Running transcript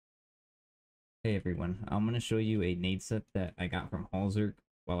Hey everyone, I'm going to show you a nade set that I got from Halzerk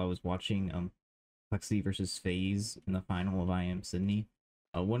while I was watching Complexity versus FaZe in the final of IEM Sydney.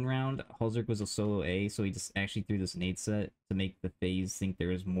 One round, Halzerk was a solo A, so he just actually threw this nade set to make the FaZe think there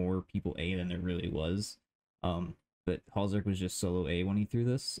was more people A than there really was. But Halzerk was just solo A when he threw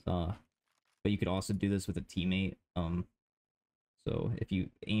this. But you could also do this with a teammate. So if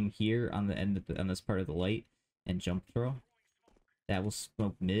you aim here on the end of on this part of the light and jump throw, that will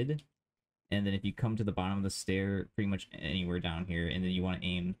smoke mid. And then if you come to the bottom of the stair, pretty much anywhere down here, and then you want to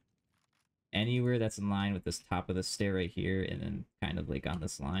aim anywhere that's in line with this top of the stair right here, and then kind of like on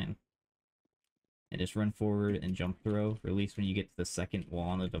this line. And just run forward and jump throw, release when you get to the second wall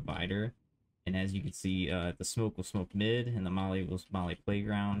on the divider. And as you can see, the smoke will smoke mid, and the molly will molly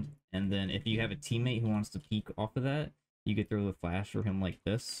playground. And then if you have a teammate who wants to peek off of that, you could throw the flash for him like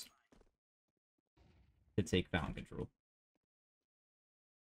this to take fountain control.